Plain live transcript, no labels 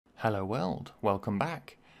Hello world, welcome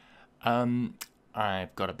back.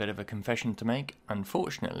 I've got a bit of a confession to make.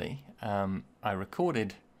 Unfortunately, I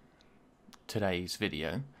recorded today's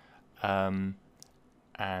video and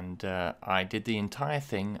I did the entire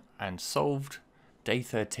thing and solved day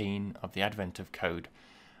 13 of the Advent of Code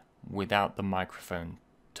without the microphone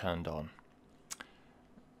turned on.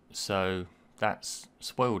 So that's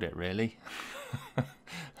spoiled it really.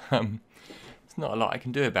 There's not a lot I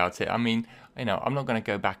can do about it. I mean, I'm not going to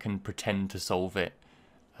go back and pretend to solve it,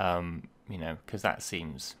 because that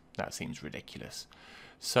seems ridiculous.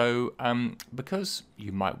 So, because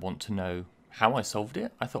you might want to know how I solved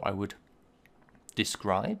it, I thought I would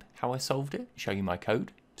describe how I solved it, show you my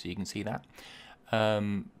code so you can see that.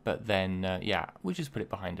 But then, we'll just put it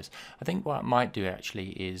behind us. I think what I might do actually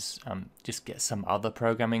is just get some other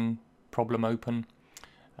programming problem open.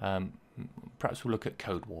 Perhaps we'll look at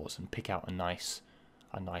Code Wars and pick out a nice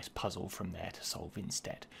puzzle from there to solve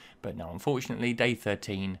instead. But no, unfortunately, day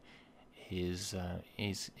 13 is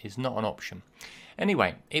not an option.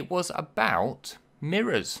 Anyway, it was about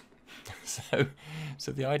mirrors.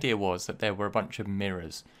 So the idea was that there were a bunch of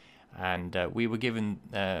mirrors, and we were given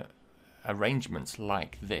arrangements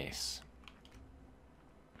like this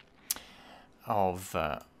of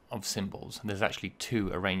symbols. There's actually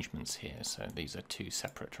two arrangements here, so these are two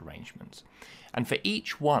separate arrangements. And for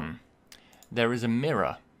each one, there is a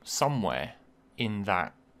mirror somewhere in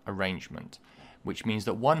that arrangement, which means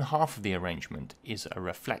that one half of the arrangement is a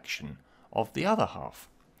reflection of the other half.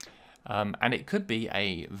 And it could be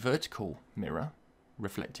a vertical mirror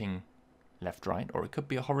reflecting left-right, or it could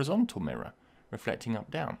be a horizontal mirror reflecting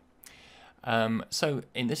up-down. So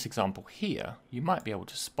in this example here, you might be able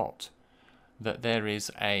to spot that there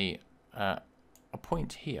is a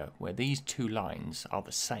point here where these two lines are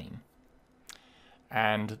the same,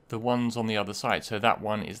 and the ones on the other side, so that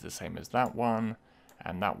one is the same as that one,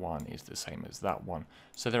 and that one is the same as that one.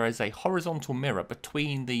 So there is a horizontal mirror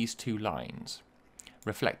between these two lines,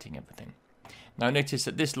 reflecting everything. Now notice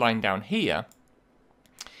that this line down here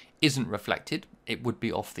isn't reflected, it would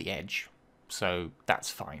be off the edge, so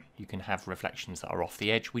that's fine. You can have reflections that are off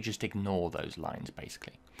the edge, we just ignore those lines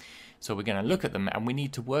basically. So we're going to look at them and we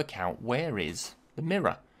need to work out where is the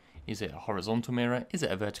mirror. Is it a horizontal mirror? Is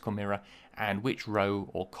it a vertical mirror? And which row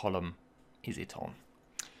or column is it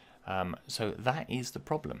on? So that is the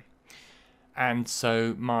problem. And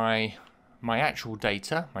so my actual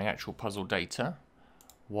data, my actual puzzle data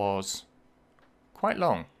was quite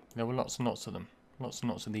long. There were lots and lots of them. Lots and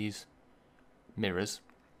lots of these mirrors.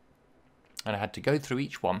 And I had to go through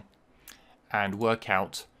each one and work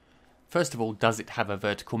out, first of all, does it have a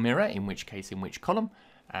vertical mirror, in which case in which column,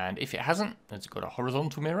 and if it hasn't, has it got a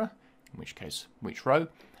horizontal mirror, in which case which row,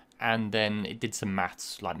 and then it did some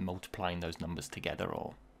maths like multiplying those numbers together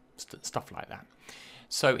or stuff like that.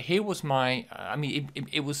 So here was my,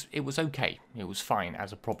 it was okay, it was fine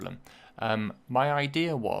as a problem. My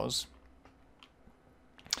idea was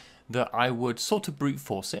that I would sort of brute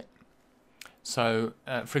force it. So,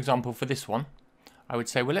 for example, for this one, I would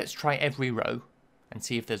say, well, let's try every row and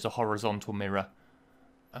see if there's a horizontal mirror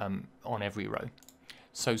on every row.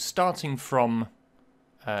 So starting from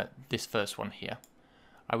this first one here,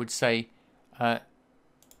 I would say,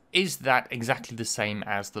 is that exactly the same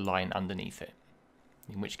as the line underneath it?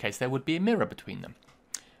 In which case there would be a mirror between them.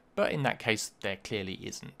 But in that case, there clearly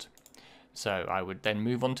isn't. So I would then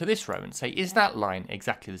move on to this row and say, is that line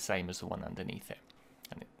exactly the same as the one underneath it?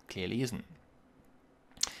 And it clearly isn't.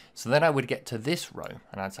 So then I would get to this row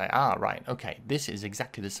and I'd say, right, okay, this is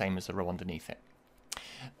exactly the same as the row underneath it.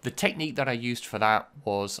 The technique that I used for that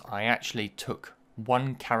was I actually took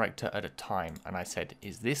one character at a time and I said,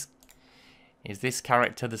 is this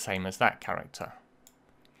character the same as that character?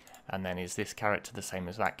 And then is this character the same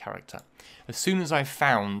as that character? As soon as I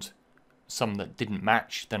found some that didn't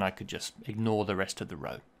match, then I could just ignore the rest of the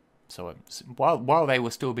row. So while they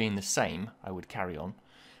were still being the same, I would carry on,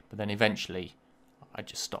 but then eventually I'd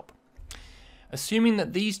just stop. Assuming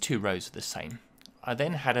that these two rows are the same, I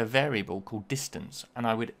then had a variable called distance, and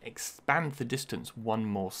I would expand the distance one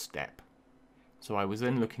more step. So I was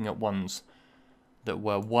then looking at ones that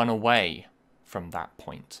were one away from that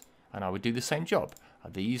point, and I would do the same job.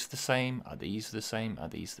 Are these the same? Are these the same? Are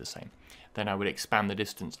these the same? Then I would expand the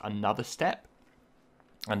distance another step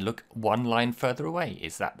and look one line further away.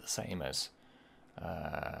 Is that the same as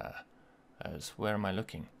where am I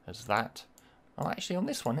looking? As that? Oh, actually on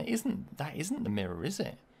this one, that isn't the mirror, is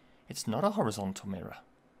it? It's not a horizontal mirror.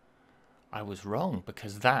 I was wrong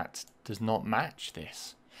because that does not match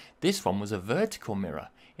this. This one was a vertical mirror.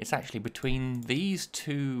 It's actually between these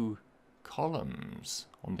two columns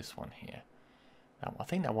on this one here. I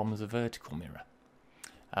think that one was a vertical mirror.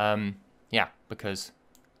 Yeah, because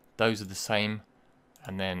those are the same,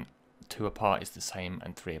 and then 2 apart is the same,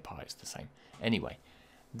 and 3 apart is the same. Anyway,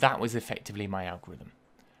 that was effectively my algorithm.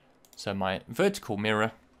 So my vertical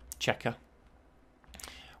mirror checker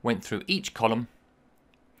went through each column,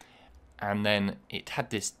 and then it had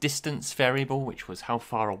this distance variable, which was how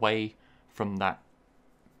far away from that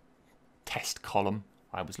test column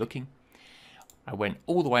I was looking. I went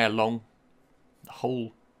all the way along the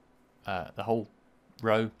whole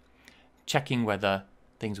row, checking whether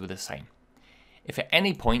things were the same. If at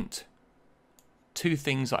any point 2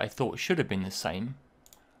 things that I thought should have been the same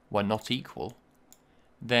were not equal,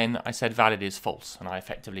 then I said valid is false, and I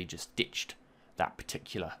effectively just ditched that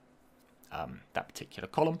particular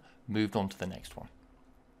column, moved on to the next one.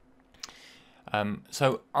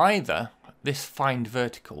 So either this find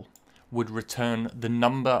vertical would return the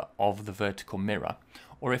number of the vertical mirror,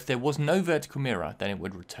 or if there was no vertical mirror, then it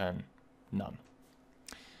would return none.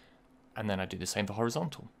 And then I do the same for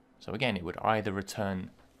horizontal. So again, it would either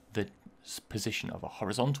return the position of a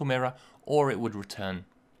horizontal mirror, or it would return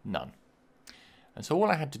none. And so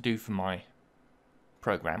all I had to do for my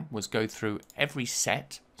program was go through every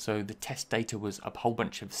set. So the test data was a whole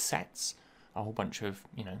bunch of sets, a whole bunch of,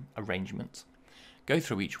 arrangements. Go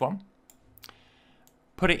through each one,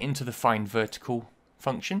 put it into the find vertical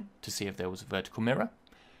function to see if there was a vertical mirror,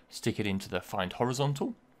 stick it into the find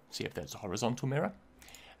horizontal, see if there's a horizontal mirror,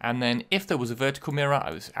 and then if there was a vertical mirror,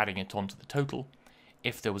 I was adding it onto the total.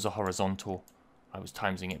 If there was a horizontal, I was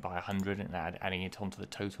timesing it by 100 and adding it onto the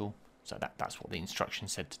total. So that's what the instruction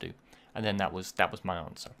said to do. And then that was my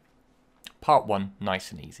answer. Part 1,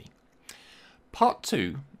 nice and easy. Part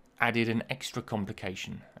 2 added an extra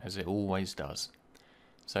complication, as it always does.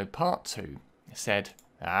 So part 2 said,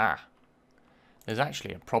 there's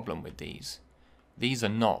actually a problem with these. These are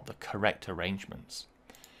not the correct arrangements.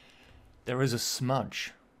 There is a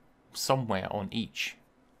smudge somewhere on each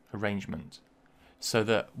arrangement, so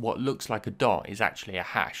that what looks like a dot is actually a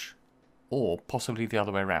hash, or possibly the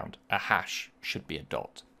other way around. A hash should be a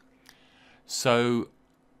dot. So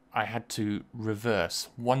I had to reverse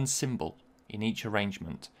one symbol in each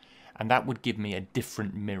arrangement, and that would give me a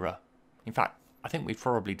different mirror. In fact, I think we've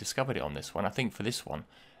probably discovered it on this one. I think for this one,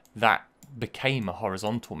 that became a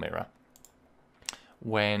horizontal mirror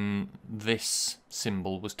when this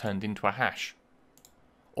symbol was turned into a hash,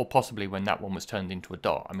 or possibly when that one was turned into a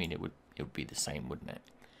dot. I mean, it would be the same, wouldn't it?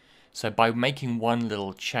 So by making one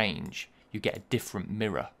little change, you get a different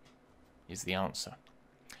mirror, is the answer.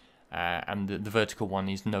 And the vertical one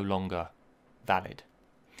is no longer valid.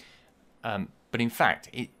 But in fact,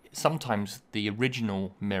 sometimes the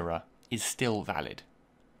original mirror is still valid.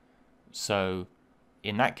 So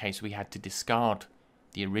in that case, we had to discard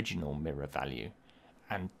the original mirror value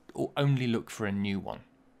and only look for a new one.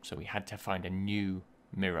 So we had to find a new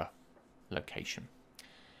mirror location.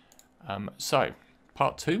 So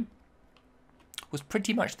part 2 was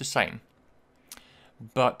pretty much the same,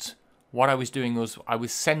 but what I was doing was I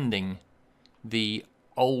was sending the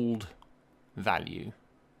old value.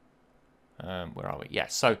 Where are we?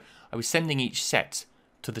 Yes, so I was sending each set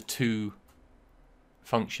to the 2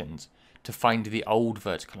 functions to find the old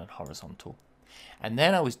vertical and horizontal. And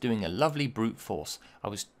then I was doing a lovely brute force. I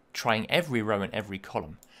was trying every row and every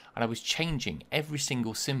column, and I was changing every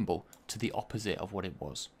single symbol to the opposite of what it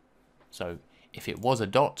was. So if it was a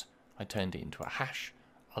dot, I turned it into a hash.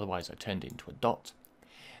 Otherwise, I turned it into a dot.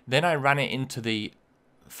 Then I ran it into the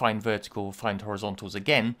find vertical, find horizontals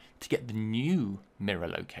again to get the new mirror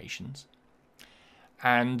locations.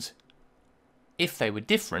 And if they were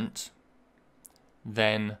different,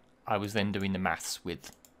 then I was then doing the maths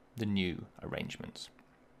with the new arrangements.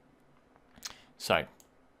 So,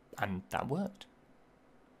 and that worked.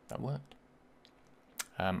 That worked.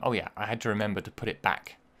 Oh yeah, I had to remember to put it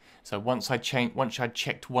back. So once I'd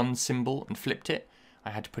checked one symbol and flipped it,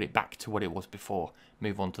 I had to put it back to what it was before.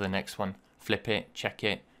 Move on to the next one, flip it, check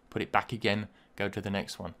it, put it back again, go to the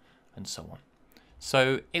next one, and so on.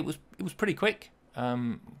 So it was pretty quick.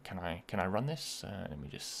 Can I run this? Let me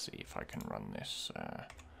just see if I can run this.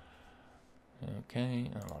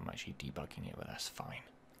 Okay. Oh, I'm actually debugging it, but that's fine.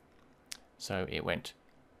 So it went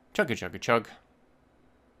chugga chugga chug.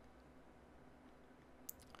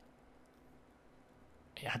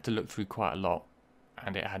 It had to look through quite a lot,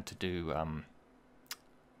 and it had to do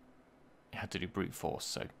brute force,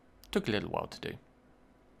 so it took a little while to do.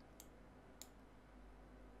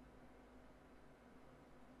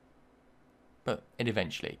 But it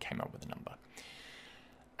eventually came up with a number.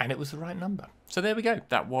 And it was the right number. So there we go.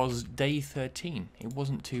 That was day 13. It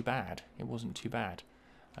wasn't too bad. It wasn't too bad.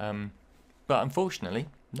 But unfortunately,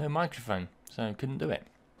 no microphone, so couldn't do it.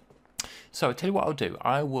 So I'll tell you what I'll do.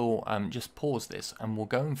 I will just pause this and we'll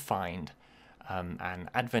go and find an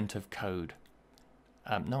Advent of Code,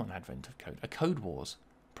 not an Advent of Code, a Code Wars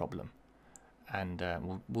problem. And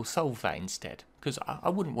we'll solve that instead, because I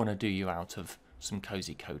wouldn't want to do you out of some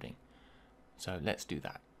cozy coding. So let's do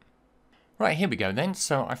that. Right, here we go then.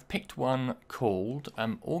 So I've picked one called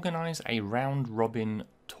Organize a Round Robin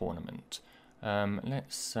Tournament.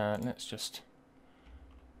 Let's just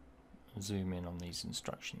zoom in on these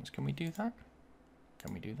instructions. Can we do that?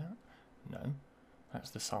 Can we do that? No. That's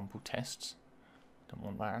the sample tests.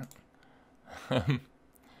 Don't want that.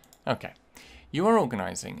 Okay. You are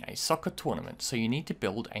organising a soccer tournament, so you need to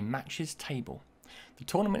build a matches table. The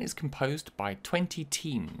tournament is composed by 20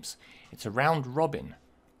 teams. It's a round robin,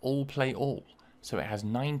 all play all, so it has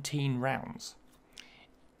 19 rounds.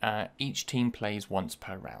 Each team plays once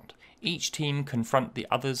per round. Each team confront the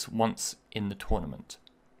others once in the tournament.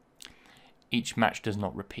 Each match does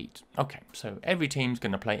not repeat. Okay, so every team's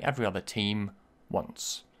going to play every other team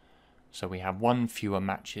once. So we have one fewer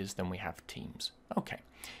matches than we have teams. Okay.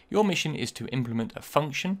 Your mission is to implement a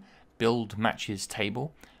function, build matches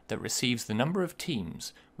table, that receives the number of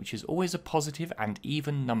teams, which is always a positive and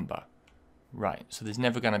even number. Right, so there's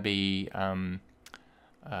never going to be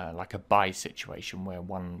like a bye situation where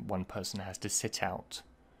one person has to sit out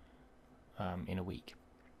in a week.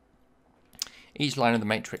 Each line of the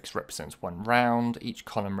matrix represents one round. Each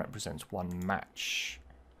column represents one match.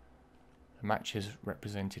 The match is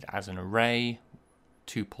represented as an array,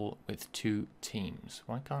 tuple with 2 teams.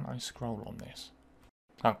 Why can't I scroll on this?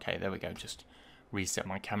 Okay, there we go. Just reset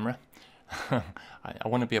my camera. I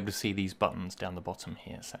want to be able to see these buttons down the bottom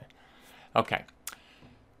here. So, okay.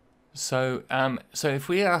 So if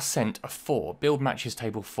we are sent a 4, build matches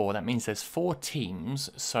table 4, that means there's 4 teams.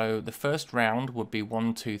 So the first round would be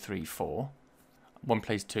 1, 2, 3, 4. 1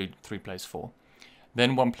 plays 2, 3 plays 4.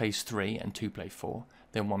 Then 1 plays 3 and 2 play 4.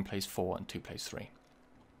 Then 1 plays 4 and 2 plays 3.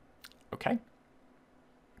 Okay.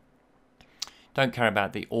 Don't care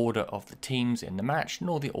about the order of the teams in the match,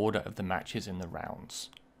 nor the order of the matches in the rounds.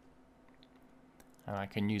 And I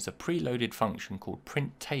can use a preloaded function called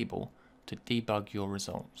printTable to debug your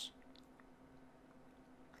results.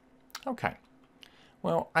 Okay.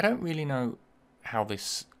 Well, I don't really know how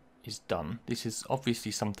this is done. This is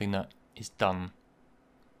obviously something that is done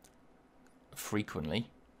frequently.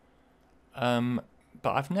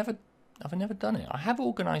 But I've never done it. I have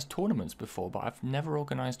organised tournaments before, but I've never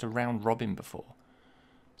organised a round robin before.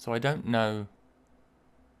 So I don't know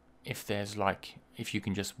if there's like, if you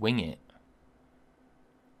can just wing it,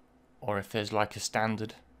 or if there's like a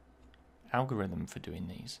standard algorithm for doing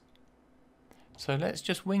these. So let's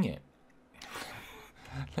just wing it.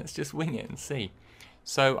 Let's just wing it and see.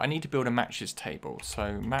 So I need to build a matches table.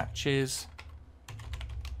 So matches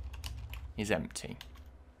is empty.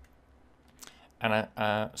 And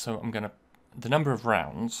so I'm going to, the number of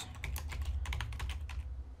rounds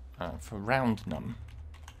for round num,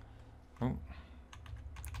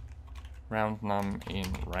 round num in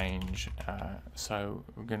range, so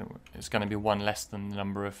it's going to be 1 less than the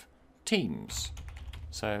number of teams.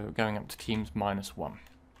 So going up to teams -1.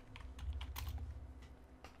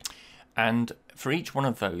 And for each one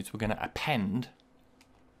of those, we're going to append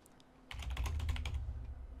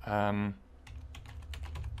an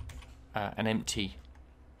empty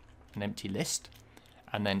list,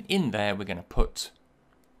 and then in there we're going to put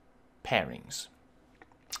pairings.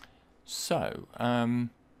 So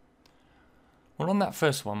well, on that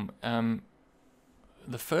first one,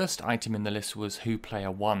 the first item in the list was who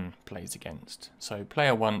player 1 plays against. So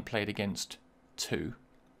player 1 played against 2,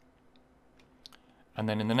 and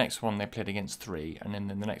then in the next one they played against 3, and then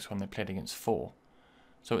in the next one they played against 4.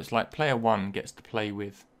 So it's like player 1 gets to play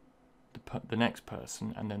with the next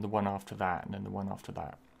person, and then the one after that, and then the one after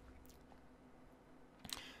that.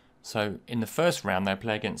 So in the first round they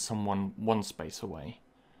play against someone 1 space away,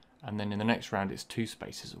 and then in the next round it's 2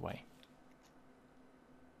 spaces away.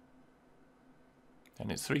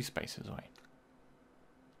 Then it's 3 spaces away.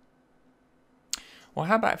 Well,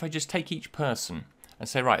 how about if I just take each person and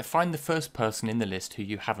say, right, find the first person in the list who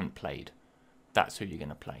you haven't played. That's who you're going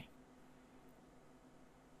to play.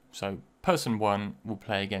 So person 1 will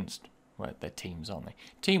play against, well, they're teams, aren't they?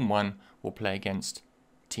 Team 1 will play against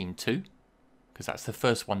team 2, because that's the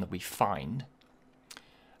first one that we find.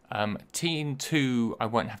 Team 2, I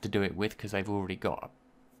won't have to do it with because they've already got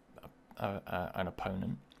an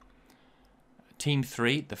opponent. Team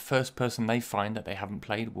 3, the first person they find that they haven't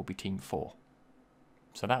played will be team 4.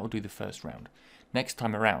 So that will do the first round. Next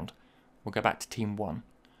time around, we'll go back to team 1.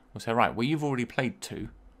 We'll say, right, well, you've already played 2,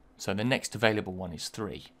 so the next available one is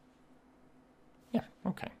 3. Yeah,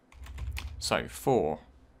 okay. So 4,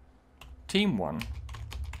 team 1,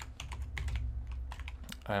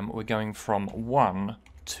 we're going from 1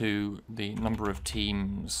 to the number of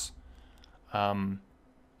teams plus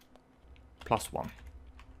 1.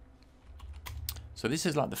 So this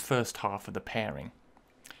is like the first half of the pairing.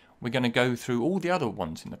 We're going to go through all the other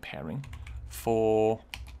ones in the pairing for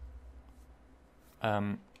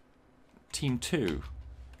team 2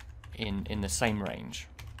 in the same range.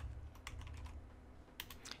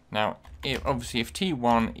 Now, obviously if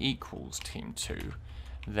T1 equals team 2,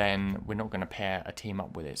 then we're not going to pair a team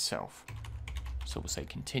up with itself. So we'll say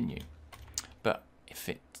continue. But if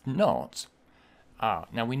it's not,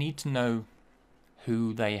 now we need to know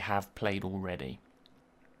who they have played already,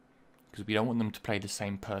 because we don't want them to play the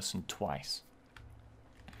same person twice.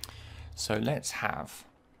 So let's have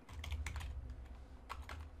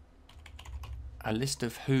a list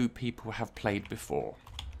of who people have played before.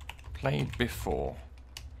 Played before.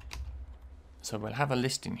 So we'll have a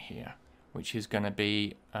list in here, which is going to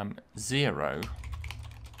be 0.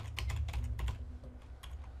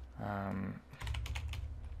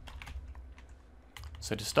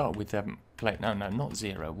 So to start with, no, not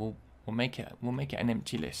 0. We'll make it an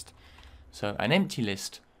empty list. So an empty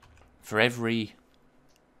list for every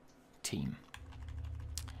team.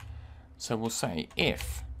 So we'll say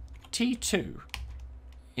if T2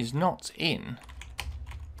 is not in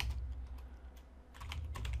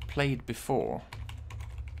played before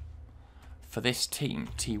for this team,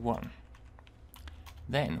 T1,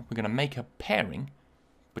 then we're going to make a pairing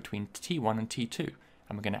between T1 and T2,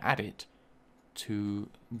 and we're going to add it to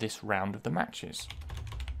this round of the matches.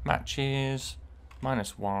 Matches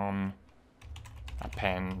 -1,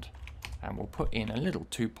 append, and we'll put in a little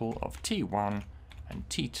tuple of T1 and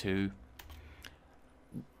T2.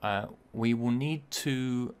 We will need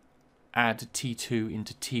to add T2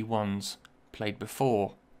 into T1's played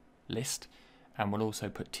before list, and we'll also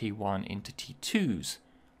put T1 into T2's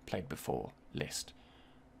played before list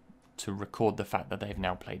to record the fact that they've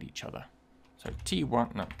now played each other. So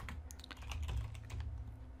T1, no.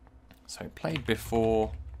 So played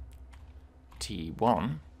before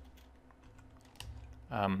T1,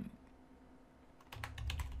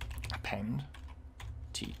 append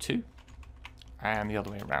T2, and the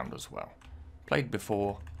other way around as well. Played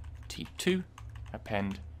before T2,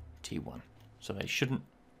 append T1. So they shouldn't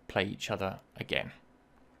play each other again.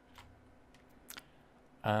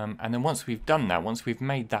 And then once we've done that, once we've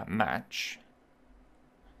made that match,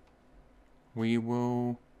 we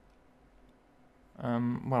will,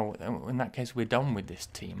 well, in that case we're done with this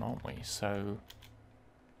team, aren't we? So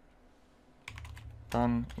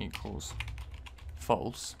done equals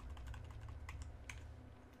false.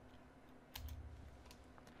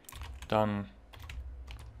 Done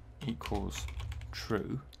equals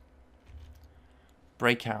true.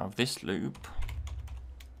 Break out of this loop,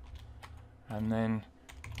 and then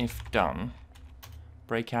if done,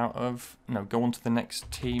 break out of, no, go on to the next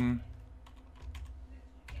team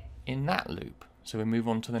in that loop. So we move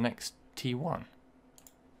on to the next T1.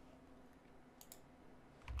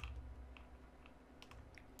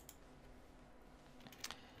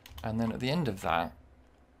 And then at the end of that,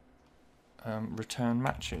 return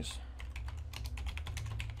matches.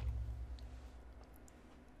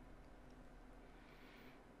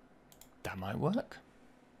 That might work.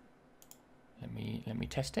 Let me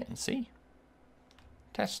test it and see.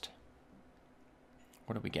 Test.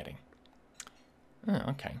 What are we getting? Oh,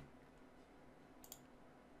 okay.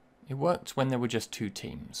 It worked when there were just 2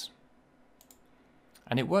 teams.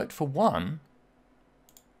 And it worked for 1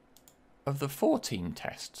 of the 14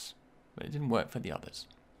 tests, but it didn't work for the others.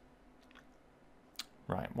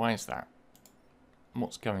 Right, why is that?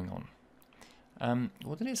 What's going on?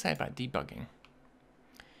 What did it say about debugging?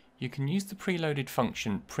 You can use the preloaded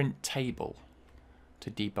function print table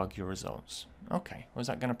to debug your results. Okay, was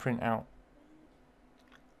that going to print out?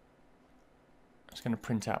 It's going to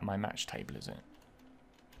print out my match table, is it?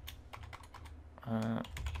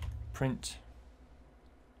 Print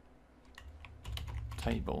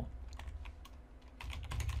table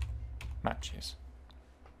matches.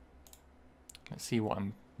 Let's see what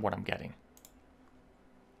I'm getting.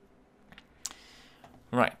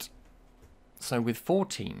 Right. So with 4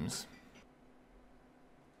 teams,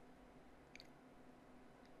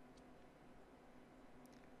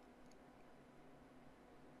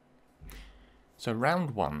 so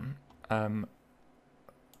round 1,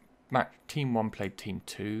 team 1 played team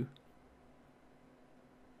 2.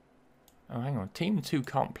 Oh, hang on, team 2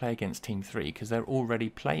 can't play against team 3 because they're already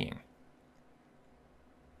playing.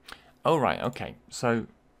 Oh right, okay. So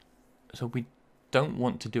we don't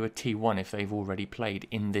want to do a T1 if they've already played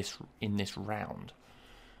in this round.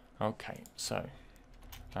 Okay, so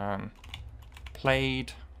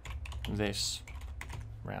played this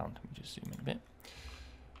round. Let me just zoom in a bit.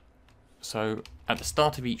 So at the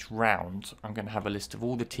start of each round, I'm going to have a list of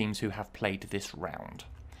all the teams who have played this round.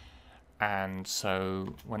 And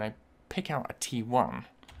so when I pick out a T1, I'm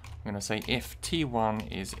going to say if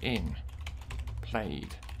T1 is in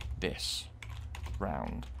played this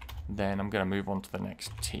round, then I'm going to move on to the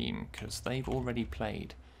next team because they've already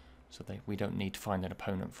played. So we don't need to find an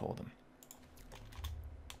opponent for them.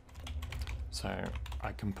 So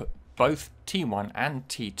I can put both T1 and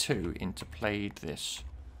T2 into played this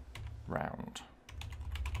round.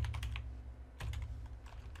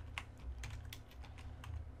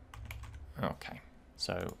 Okay,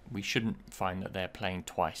 so we shouldn't find that they're playing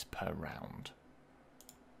twice per round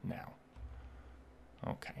now.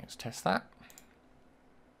 Okay, let's test that.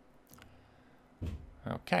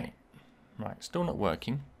 Okay, right, still not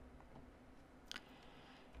working.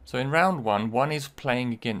 So in round 1, 1 is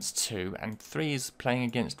playing against 2, and 3 is playing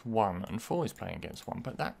against 1, and 4 is playing against 1,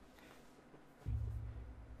 but that...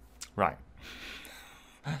 Right.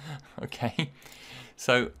 Okay.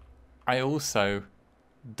 So I also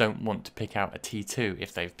don't want to pick out a T2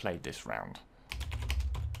 if they've played this round.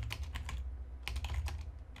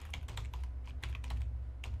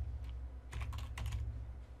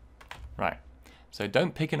 Right. So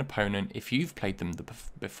don't pick an opponent if you've played them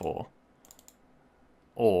before,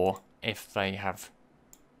 or if they have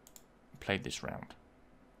played this round.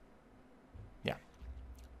 Yeah.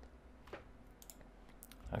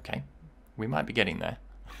 Okay. We might be getting there.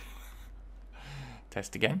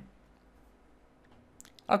 Test again.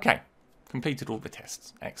 Okay. Completed all the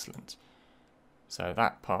tests. Excellent. So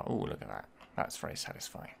that part, oh, look at that. That's very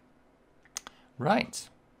satisfying. Right.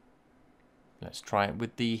 Let's try it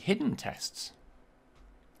with the hidden tests.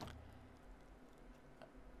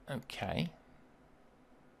 Okay.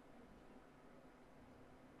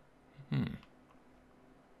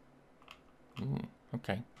 Ooh,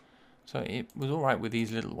 okay. So it was alright with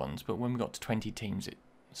these little ones, but when we got to 20 teams, it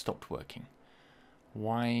stopped working.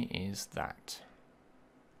 Why is that?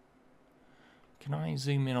 Can I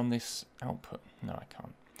zoom in on this output? No, I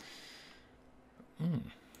can't.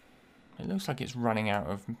 It looks like it's running out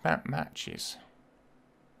of matches.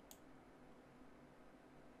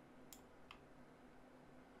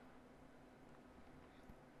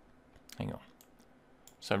 Hang on.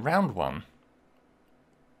 So round 1.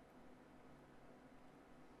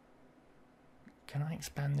 Can I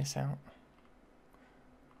expand this out?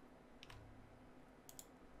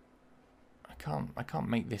 I can't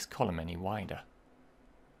make this column any wider.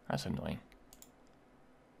 That's annoying.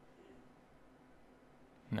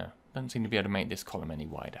 No, don't seem to be able to make this column any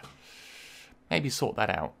wider. Maybe sort that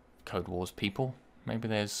out, Code Wars people. Maybe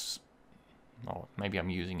there's... Oh, maybe I'm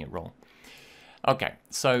using it wrong. Okay,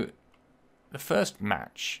 so the first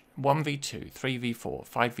match, 1v2, 3v4,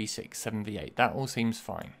 5v6, 7v8, that all seems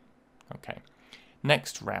fine. Okay.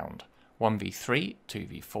 Next round, 1v3,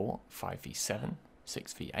 2v4, 5v7,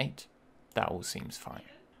 6v8. That all seems fine.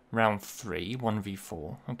 Round 3,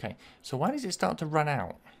 1v4. Okay, so why does it start to run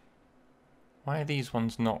out? Why are these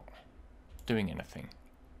ones not doing anything?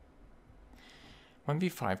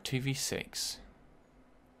 1v5, 2v6.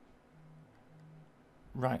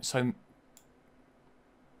 Right, so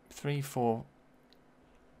 3, 4,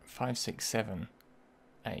 5, 6, 7,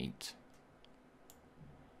 8,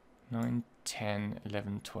 9, 10,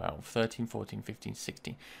 11, 12, 13, 14, 15,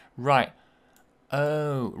 16. Right.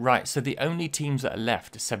 Oh, right. So the only teams that are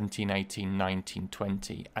left are 17, 18, 19,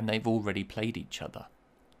 20, and they've already played each other.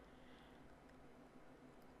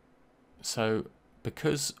 So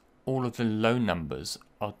because all of the low numbers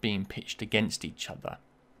are being pitched against each other,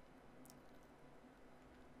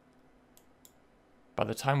 by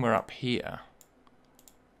the time we're up here,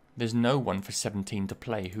 there's no one for 17 to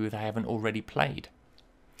play who they haven't already played.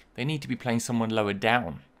 They need to be playing someone lower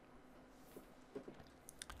down.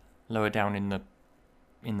 Lower down in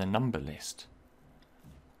the number list.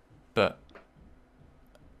 But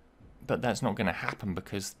that's not going to happen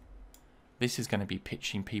because this is going to be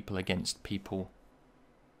pitching people against people.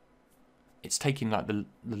 It's taking like the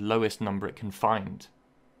lowest number it can find,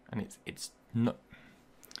 and it's not.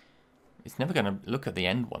 It's never going to look at the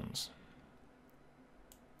end ones.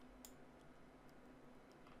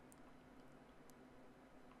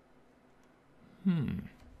 How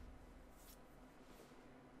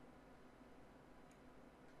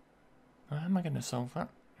am I going to solve that?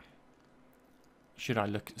 Should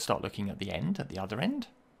I start looking at the end, at the other end?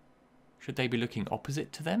 Should they be looking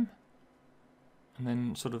opposite to them? And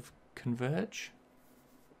then sort of converge?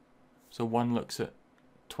 So one looks at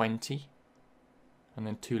 20, and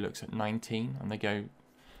then 2 looks at 19, and they go...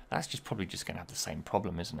 That's probably just going to have the same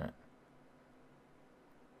problem, isn't it?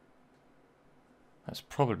 That's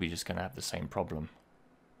probably just going to have the same problem.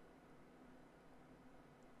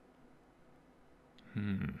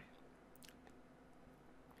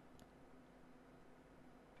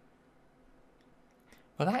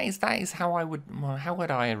 Well, that is how I would. Well, how would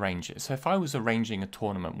I arrange it? So if I was arranging a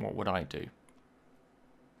tournament, what would I do?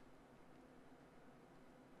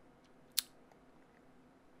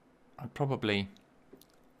 I'd probably.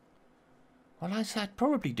 Well, I'd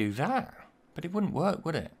probably do that, but it wouldn't work,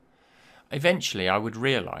 would it? Eventually, I would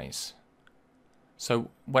realise.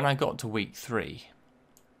 So when I got to week 3,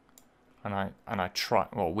 and I tried,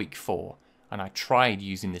 well, week 4, and I tried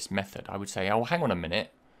using this method, I would say, oh, hang on a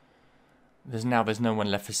minute. There's no one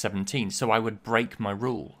left for 17, so I would break my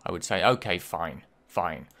rule. I would say, okay, fine.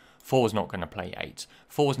 4's not going to play 8.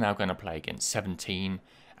 4's now going to play against 17,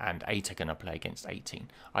 and 8 are going to play against 18.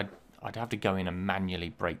 I'd have to go in and manually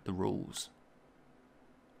break the rules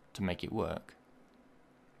to make it work.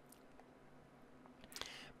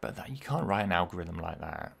 But you can't write an algorithm like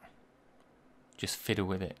that. Just fiddle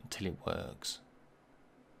with it until it works.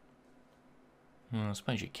 I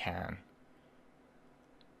suppose you can.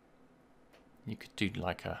 You could do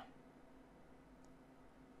like a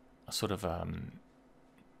sort of an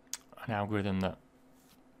algorithm that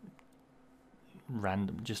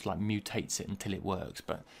just like mutates it until it works,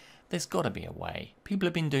 but there's got to be a way. People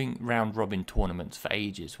have been doing round robin tournaments for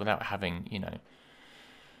ages without having, you know,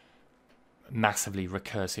 massively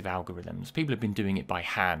recursive algorithms. People have been doing it by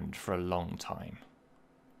hand for a long time.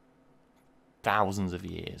 Thousands of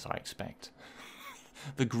years, I expect.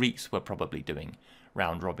 The Greeks were probably doing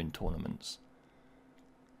round robin tournaments.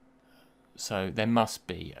 So there must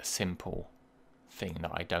be a simple thing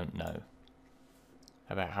that I don't know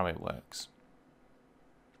about how it works.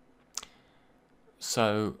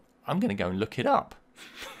 So I'm going to go and look it up.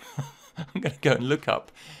 I'm going to go and look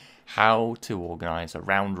up how to organise a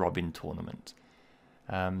round robin tournament.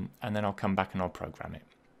 And then I'll come back and I'll program it.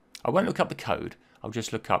 I won't look up the code. I'll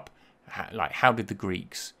just look up how did the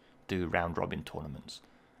Greeks do round robin tournaments,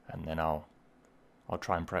 and then I'll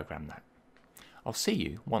try and program that. I'll see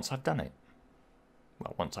you once I've done it.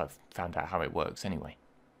 Well, once I've found out how it works anyway.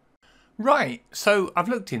 Right, so I've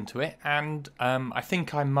looked into it, and I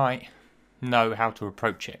think I might know how to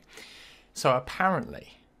approach it. So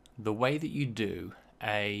apparently, the way that you do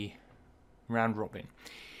a round robin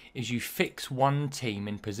is you fix one team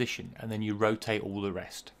in position and then you rotate all the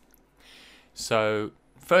rest. So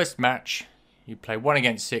first match, you play 1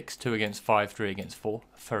 against 6, 2 against 5, 3 against 4,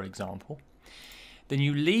 for example. Then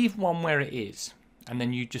you leave one where it is, and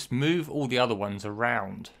then you just move all the other ones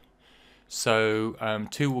around. So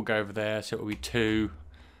 2 will go over there, so it will be 2,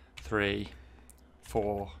 3,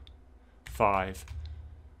 4, 5,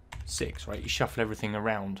 6, right? You shuffle everything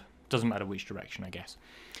around. Doesn't matter which direction, I guess.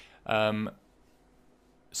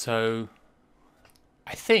 So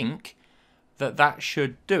I think that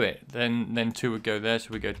should do it. Then 2 would go there,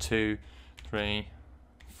 so we go 2, 3,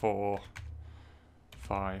 4,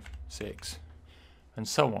 5, 6, and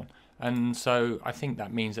so on. And so I think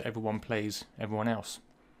that means that everyone plays everyone else.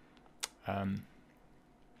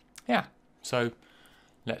 Yeah, so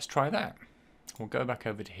let's try that. We'll go back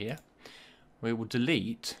over to here. We will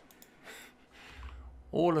delete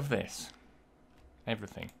all of this,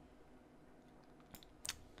 everything.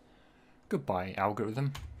 Goodbye,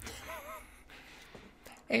 algorithm.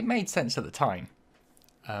 It made sense at the time.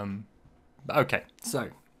 Okay, so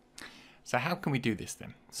how can we do this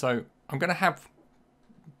then? So I'm going to have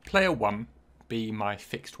player 1 be my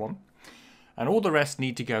fixed one, and all the rest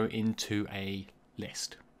need to go into a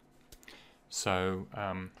list. So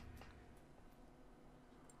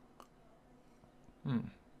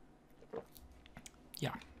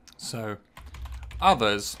yeah, so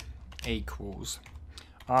others equals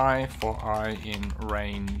I for I in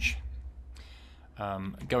range,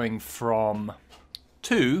 going from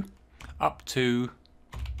 2 up to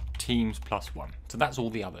teams plus 1. So that's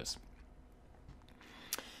all the others.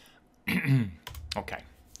 Okay.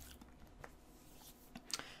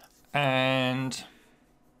 And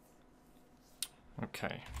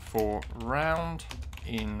okay, for round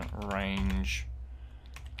in range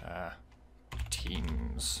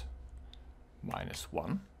teams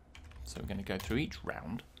 -1. So we're going to go through each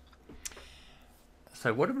round.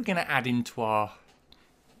 So what are we going to add into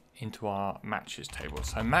our matches table?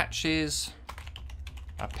 So matches,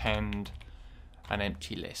 append an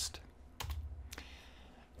empty list.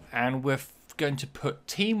 And we're going to put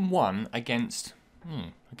team 1 against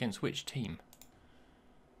which team?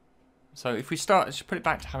 So if we start, let's put it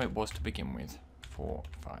back to how it was to begin with. 4,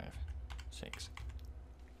 5, 6.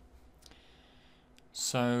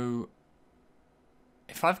 So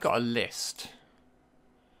if I've got a list,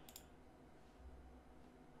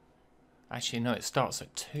 Actually, no, it starts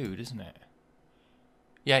at 2, doesn't it?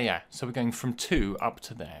 Yeah. So we're going from 2 up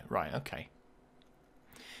to there. Right, okay.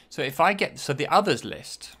 So if I get... So the others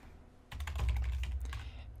list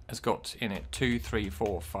has got in it 2, 3,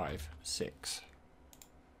 4, 5, 6.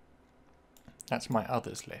 That's my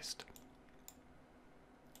others list.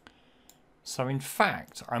 So in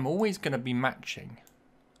fact, I'm always going to be matching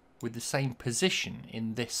with the same position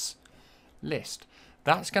in this list.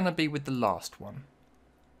 That's going to be with the last one.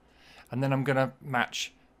 And then I'm going to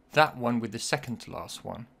match that one with the second to last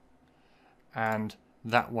one. And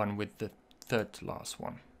that one with the third to last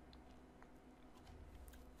one.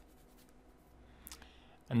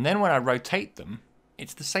 And then when I rotate them,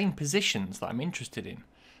 it's the same positions that I'm interested in.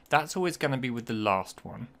 That's always going to be with the last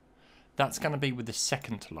one. That's going to be with the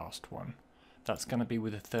second to last one. That's going to be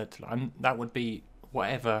with the third to last. And that would be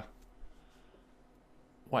whatever,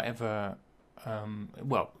 well,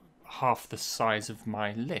 half the size of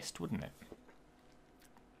my list, wouldn't it?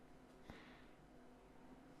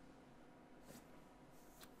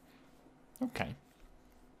 Okay.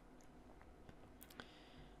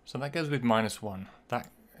 So that goes with -1.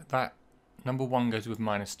 That number 1 goes with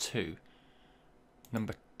 -2.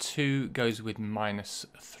 Number 2 goes with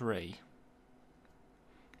 -3.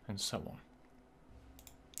 And so on.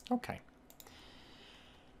 Okay.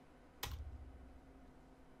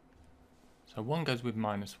 So 1 goes with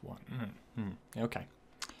 -1. Okay.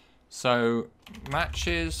 So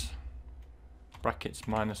matches brackets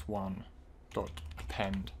 -1 dot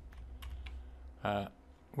append.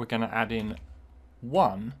 We're going to add in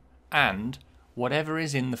 1 and whatever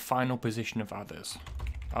is in the final position of others.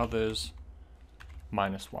 Others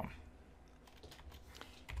 -1.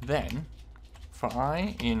 Then for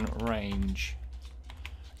I in range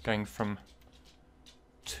going from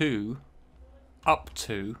 2 up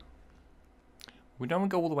to, we don't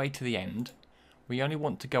want to go all the way to the end. We only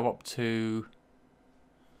want to go up to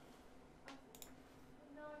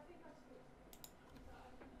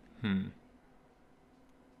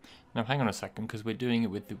Now hang on a second, because we're doing it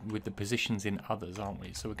with the positions in others, aren't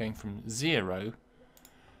we? So we're going from 0,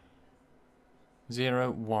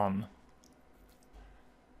 0, 1.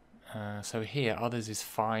 So here others is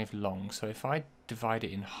 5 long. So if I divide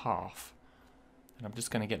it in half, and I'm just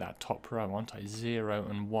going to get that top row, aren't I? 0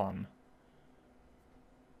 and 1.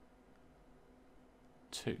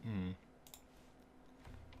 2.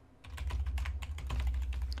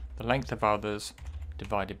 The length of others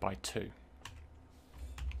divided by 2.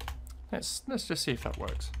 Let's just see if that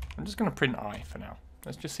works. I'm just going to print I for now.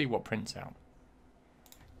 Let's just see what prints out.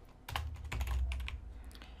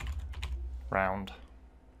 Round.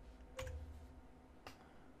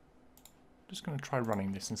 Just going to try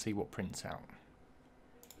running this and see what prints out.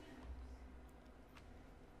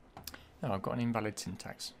 No, I've got an invalid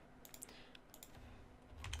syntax.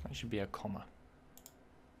 That should be a comma.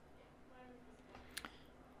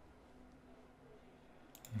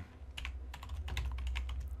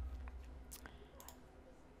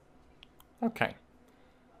 Okay,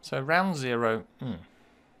 so round 0.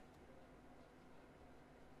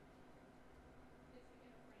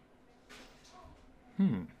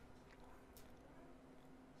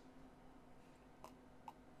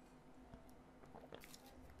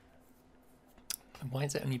 Why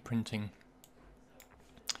is it only printing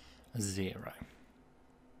a 0?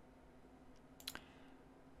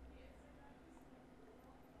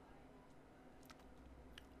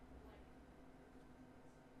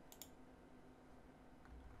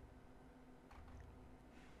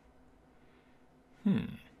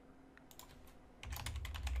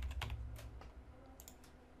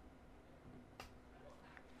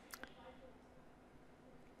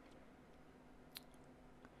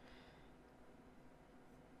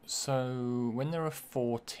 So when there are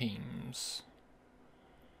 4 teams,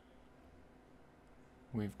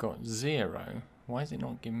 we've got 0. Why is it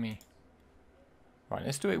not giving me? Right,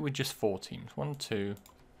 let's do it with just 4 teams. 1, 2.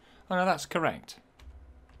 Oh no, that's correct.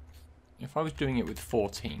 If I was doing it with 4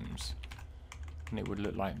 teams, then it would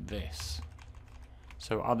look like this.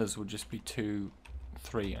 So others would just be 2,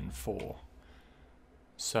 3, and 4.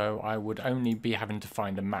 So I would only be having to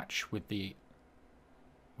find a match with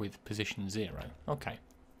position 0. Okay.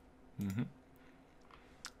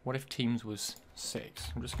 What if teams was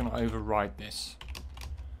 6? I'm just going to override this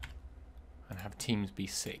and have teams be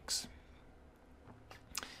 6.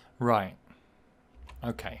 Right.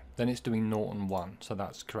 Okay. Then it's doing 0 and 1, so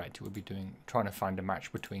that's correct. It would be trying to find a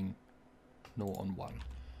match between 0 and 1.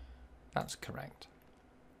 That's correct.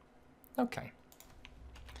 Okay.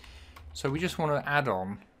 So we just want to add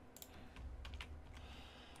on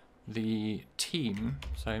the team.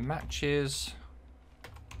 So matches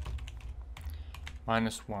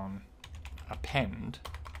 -1 append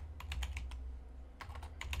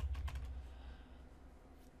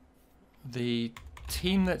the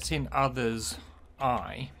team that's in others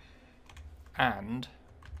I and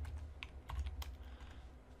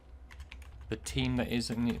the team that is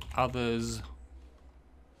in the others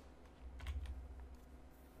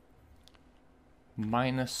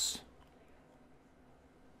minus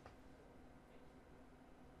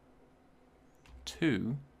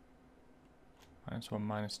 -2 -1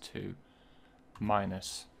 -2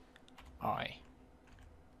 minus I.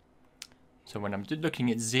 So when I'm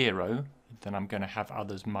looking at 0, then I'm going to have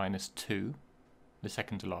others -2, the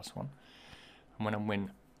second to last one. And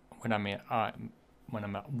when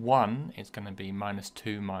I'm at 1, it's going to be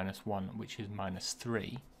 -2 -1, which is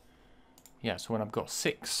 -3. Yeah, so when I've got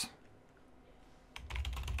 6,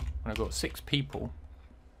 people,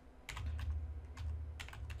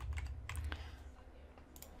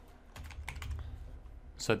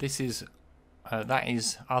 so this is that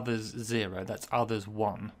is others 0, that's others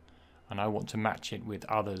 1, and I want to match it with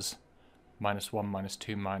others -1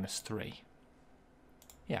 -2 -3.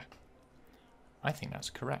 Yeah, I think that's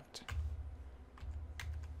correct.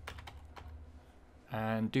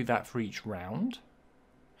 And do that for each round.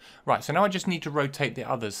 Right, so now I just need to rotate the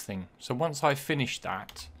others thing. So once I finish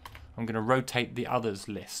that, I'm going to rotate the others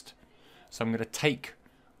list. So I'm going to take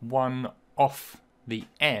one off the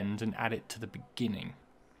end and add it to the beginning.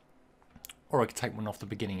 Or I could take one off the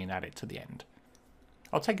beginning and add it to the end.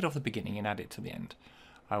 I'll take it off the beginning and add it to the end.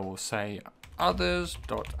 I will say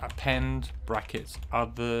others.append brackets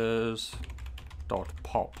others.pop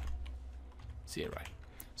 0.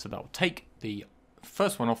 So that will take the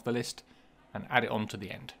first one off the list and add it on to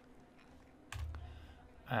the end.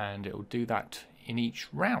 And it will do that in each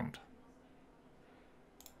round.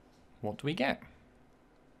 What do we get?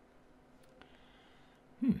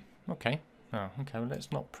 Okay. Oh, okay, well,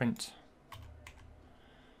 let's not print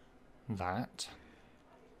that.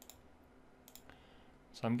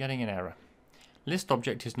 So I'm getting an error. List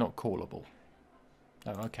object is not callable.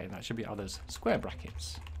 Oh, okay, that should be others square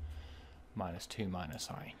brackets -2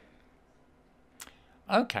 -I.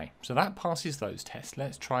 Okay, so that passes those tests.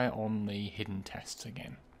 Let's try it on the hidden tests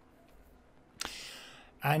again.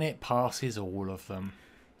 And it passes all of them.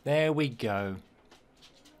 There we go.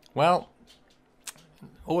 Well,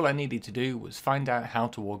 all I needed to do was find out how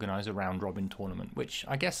to organise a round robin tournament, which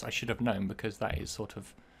I guess I should have known because that is sort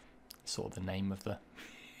of the name of the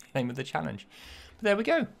challenge. But there we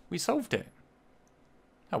go. We solved it.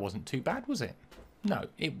 That wasn't too bad, was it? No,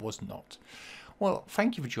 it was not. Well,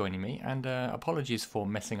 thank you for joining me, and apologies for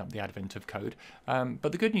messing up the advent of code.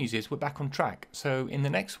 But the good news is we're back on track. So in the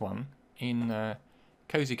next one, in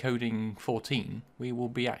Cozy Coding 14, we will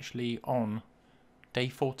be actually on day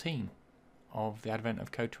 14 of the advent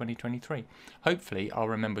of Code 2023. Hopefully, I'll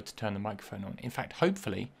remember to turn the microphone on. In fact,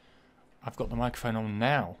 hopefully, I've got the microphone on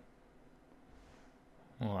now.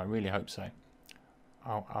 Oh, I really hope so.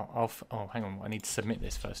 Oh, hang on. I need to submit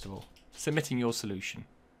this first of all. Submitting your solution.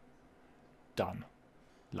 Done.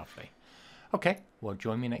 Lovely. Okay, well,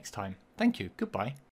 join me next time. Thank you. Goodbye.